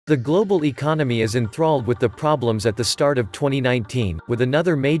The global economy is enthralled with the problems at the start of 2019, with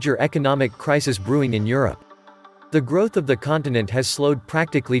another major economic crisis brewing in Europe. The growth of the continent has slowed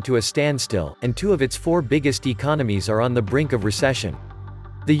practically to a standstill, and two of its four biggest economies are on the brink of recession.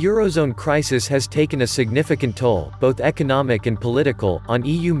 The Eurozone crisis has taken a significant toll, both economic and political, on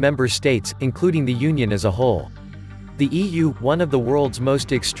EU member states, including the Union as a whole. The EU, one of the world's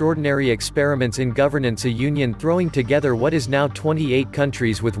most extraordinary experiments in governance, a union throwing together what is now 28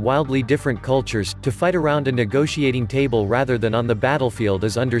 countries with wildly different cultures, to fight around a negotiating table rather than on the battlefield,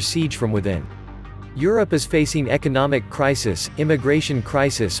 is under siege from within. Europe is facing economic crisis, immigration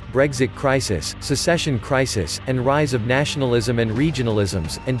crisis, Brexit crisis, secession crisis, and rise of nationalism and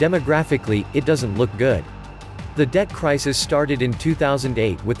regionalisms, and demographically, it doesn't look good. The debt crisis started in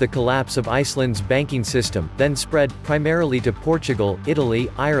 2008 with the collapse of Iceland's banking system, then spread, primarily to Portugal,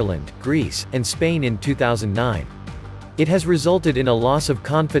 Italy, Ireland, Greece, and Spain in 2009. It has resulted in a loss of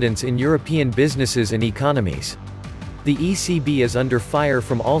confidence in European businesses and economies. The ECB is under fire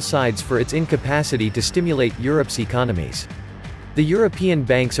from all sides for its incapacity to stimulate Europe's economies. The European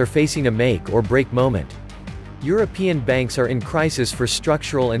banks are facing a make-or-break moment. European banks are in crisis for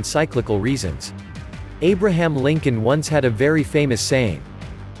structural and cyclical reasons. Abraham Lincoln once had a very famous saying.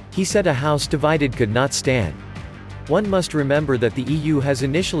 He said, "A house divided could not stand." One must remember that the EU has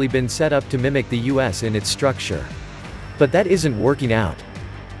initially been set up to mimic the US in its structure. But that isn't working out.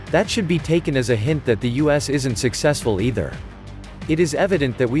 That should be taken as a hint that the US isn't successful either. It is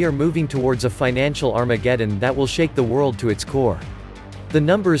evident that we are moving towards a financial Armageddon that will shake the world to its core. The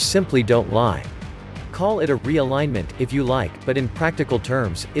numbers simply don't lie. Call it a realignment, if you like, but in practical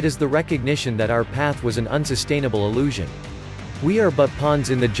terms, it is the recognition that our path was an unsustainable illusion. We are but pawns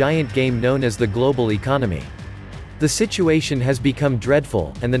in the giant game known as the global economy. The situation has become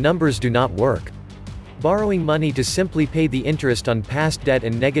dreadful, and the numbers do not work. Borrowing money to simply pay the interest on past debt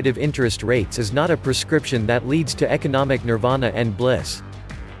and negative interest rates is not a prescription that leads to economic nirvana and bliss.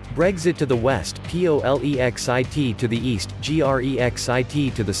 Brexit to the west, POLEXIT to the east,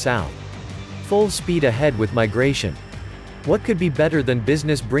 GREXIT to the south. Full speed ahead with migration. What could be better than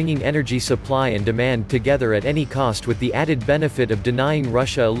business bringing energy supply and demand together at any cost with the added benefit of denying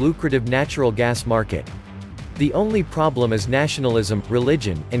Russia a lucrative natural gas market? The only problem is nationalism,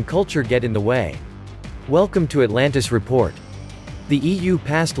 religion, and culture get in the way. Welcome to Atlantis Report. The EU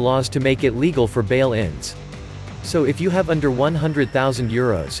passed laws to make it legal for bail-ins. So if you have under 100,000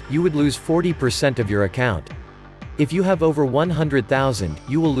 euros, you would lose 40% of your account. If you have over 100,000,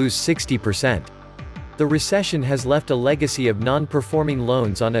 you will lose 60%. The recession has left a legacy of non-performing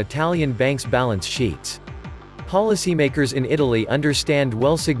loans on Italian banks' balance sheets. Policymakers in Italy understand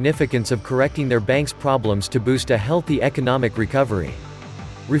well the significance of correcting their banks' problems to boost a healthy economic recovery.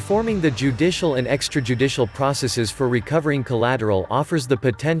 Reforming the judicial and extrajudicial processes for recovering collateral offers the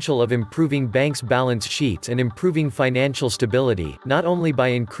potential of improving banks' balance sheets and improving financial stability, not only by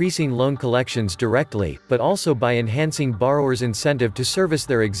increasing loan collections directly, but also by enhancing borrowers' incentive to service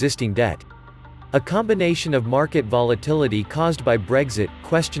their existing debt. A combination of market volatility caused by Brexit,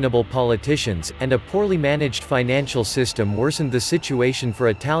 questionable politicians, and a poorly managed financial system worsened the situation for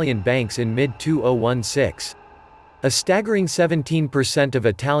Italian banks in mid-2016. A staggering 17% of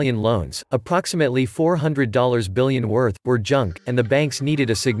Italian loans, approximately $400 billion worth, were junk, and the banks needed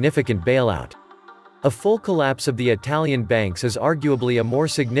a significant bailout. A full collapse of the Italian banks is arguably a more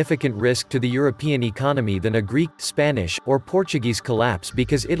significant risk to the European economy than a Greek, Spanish, or Portuguese collapse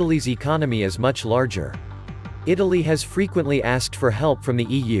because Italy's economy is much larger. Italy has frequently asked for help from the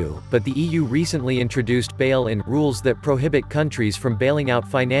EU, but the EU recently introduced bail-in rules that prohibit countries from bailing out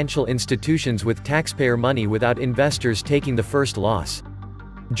financial institutions with taxpayer money without investors taking the first loss.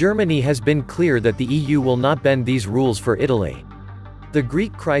 Germany has been clear that the EU will not bend these rules for Italy. The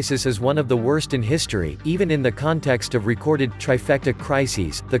Greek crisis is one of the worst in history, even in the context of recorded trifecta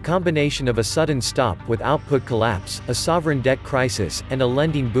crises, the combination of a sudden stop with output collapse, a sovereign debt crisis, and a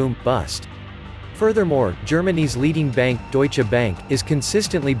lending boom-bust. Furthermore, Germany's leading bank, Deutsche Bank, is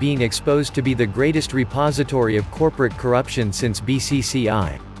consistently being exposed to be the greatest repository of corporate corruption since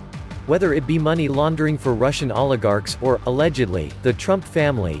BCCI. Whether it be money laundering for Russian oligarchs, or, allegedly, the Trump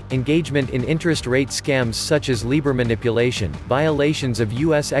family, engagement in interest rate scams such as Libor manipulation, violations of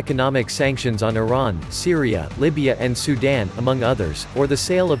U.S. economic sanctions on Iran, Syria, Libya and Sudan, among others, or the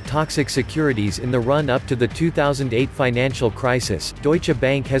sale of toxic securities in the run-up to the 2008 financial crisis, Deutsche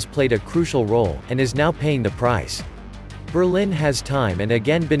Bank has played a crucial role, and is now paying the price. Berlin has time and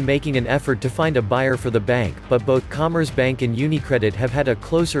again been making an effort to find a buyer for the bank, but both Commerzbank and UniCredit have had a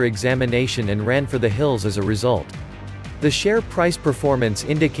closer examination and ran for the hills as a result. The share price performance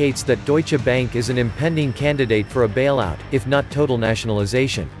indicates that Deutsche Bank is an impending candidate for a bailout, if not total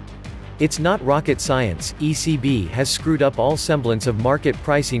nationalization. It's not rocket science, ECB has screwed up all semblance of market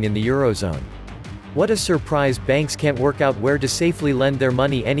pricing in the Eurozone. What a surprise, banks can't work out where to safely lend their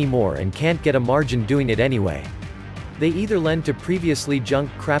money anymore and can't get a margin doing it anyway. They either lend to previously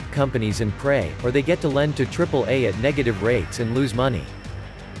junk crap companies and pray, or they get to lend to AAA at negative rates and lose money.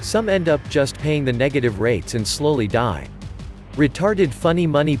 Some end up just paying the negative rates and slowly die. Retarded funny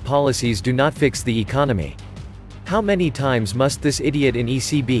money policies do not fix the economy. How many times must this idiot in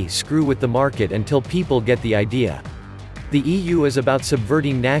ECB screw with the market until people get the idea? The EU is about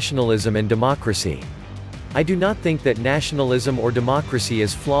subverting nationalism and democracy. I do not think that nationalism or democracy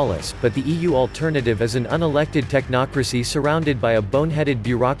is flawless, but the EU alternative is an unelected technocracy surrounded by a boneheaded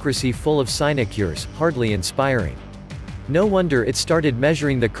bureaucracy full of sinecures, hardly inspiring. No wonder it started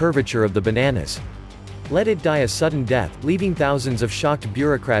measuring the curvature of the bananas. Let it die a sudden death, leaving thousands of shocked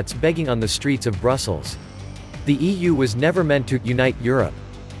bureaucrats begging on the streets of Brussels. The EU was never meant to unite Europe.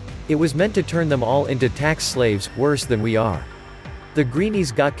 It was meant to turn them all into tax slaves, worse than we are. The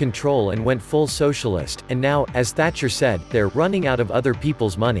Greenies got control and went full socialist, and now, as Thatcher said, they're running out of other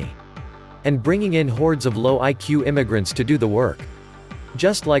people's money. And bringing in hordes of low IQ immigrants to do the work.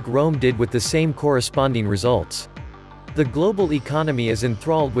 Just like Rome did with the same corresponding results. The global economy is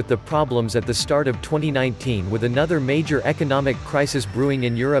enthralled with the problems at the start of 2019 with another major economic crisis brewing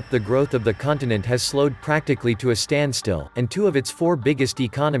in Europe. The growth of the continent has slowed practically to a standstill, and two of its four biggest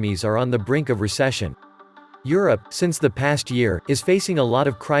economies are on the brink of recession. Europe, since the past year, is facing a lot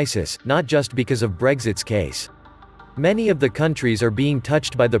of crisis, not just because of Brexit's case. Many of the countries are being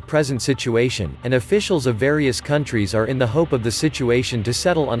touched by the present situation, and officials of various countries are in the hope of the situation to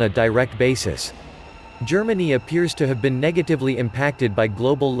settle on a direct basis. Germany appears to have been negatively impacted by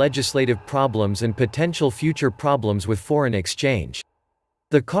global legislative problems and potential future problems with foreign exchange.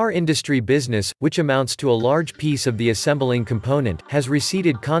 The car industry business, which amounts to a large piece of the assembling component, has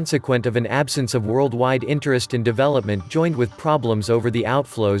receded consequent of an absence of worldwide interest in development joined with problems over the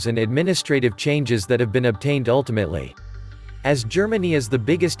outflows and administrative changes that have been obtained ultimately. As Germany is the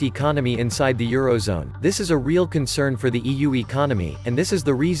biggest economy inside the Eurozone, this is a real concern for the EU economy, and this is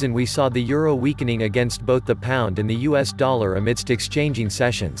the reason we saw the euro weakening against both the pound and the US dollar amidst exchanging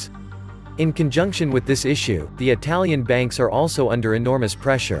sessions. In conjunction with this issue, the Italian banks are also under enormous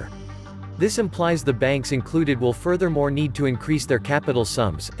pressure. This implies the banks included will furthermore need to increase their capital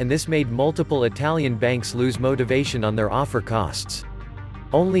sums, and this made multiple Italian banks lose motivation on their offer costs.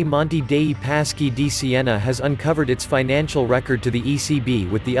 Only Monte dei Paschi di Siena has uncovered its financial record to the ECB,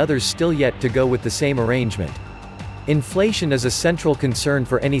 with the others still yet to go with the same arrangement. Inflation is a central concern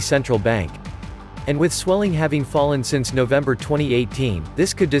for any central bank. And with swelling having fallen since November 2018,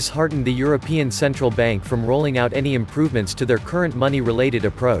 this could dishearten the European Central Bank from rolling out any improvements to their current money-related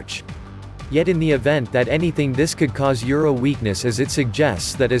approach. Yet in the event that anything, this could cause euro weakness, as it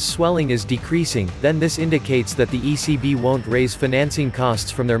suggests that as swelling is decreasing, then this indicates that the ECB won't raise financing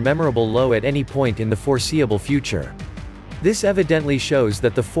costs from their memorable low at any point in the foreseeable future. This evidently shows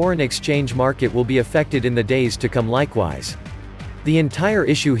that the foreign exchange market will be affected in the days to come likewise. The entire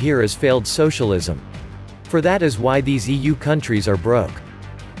issue here is failed socialism. For that is why these EU countries are broke.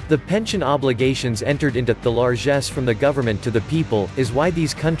 The pension obligations entered into the largesse from the government to the people is why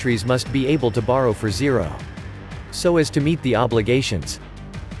these countries must be able to borrow for zero, so as to meet the obligations.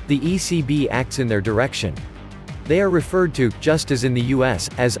 The ECB acts in their direction. They are referred to, just as in the US,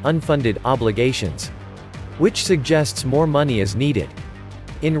 as unfunded obligations, which suggests more money is needed.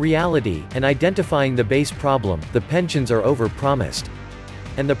 In reality, and identifying the base problem, the pensions are over-promised,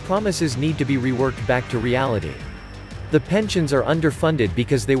 and the promises need to be reworked back to reality. The pensions are underfunded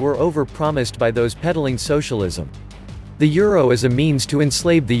because they were over-promised by those peddling socialism. The euro is a means to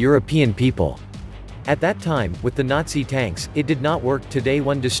enslave the European people. At that time, with the Nazi tanks, it did not work. Today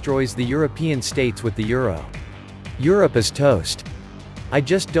one destroys the European states with the euro. Europe is toast. I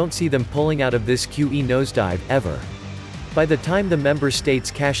just don't see them pulling out of this QE nosedive, ever. By the time the member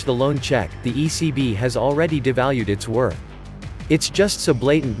states cash the loan check, the ECB has already devalued its worth. It's just so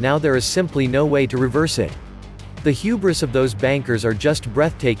blatant now, there is simply no way to reverse it. The hubris of those bankers are just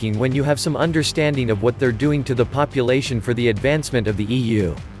breathtaking when you have some understanding of what they're doing to the population for the advancement of the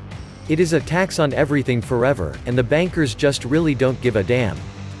EU. It is a tax on everything forever, and the bankers just really don't give a damn.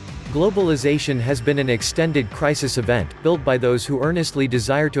 Globalization has been an extended crisis event, built by those who earnestly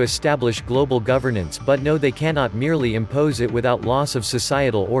desire to establish global governance but know they cannot merely impose it without loss of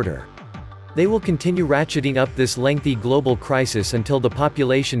societal order. They will continue ratcheting up this lengthy global crisis until the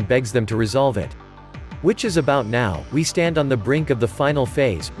population begs them to resolve it. Which is about now. We stand on the brink of the final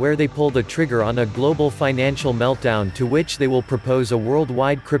phase, where they pull the trigger on a global financial meltdown to which they will propose a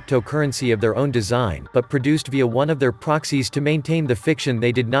worldwide cryptocurrency of their own design, but produced via one of their proxies to maintain the fiction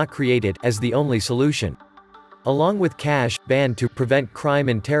they did not create it, as the only solution. Along with cash, banned to prevent crime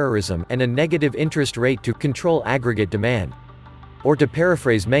and terrorism, and a negative interest rate to control aggregate demand. Or to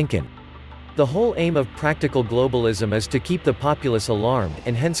paraphrase Mencken, the whole aim of practical globalism is to keep the populace alarmed,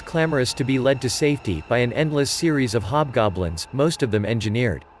 and hence clamorous to be led to safety, by an endless series of hobgoblins, most of them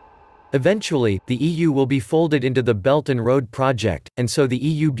engineered. Eventually, the EU will be folded into the Belt and Road Project, and so the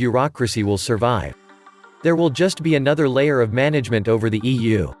EU bureaucracy will survive. There will just be another layer of management over the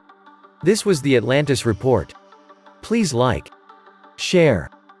EU. This was the Atlantis Report. Please like, share,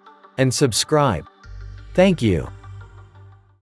 and subscribe. Thank you.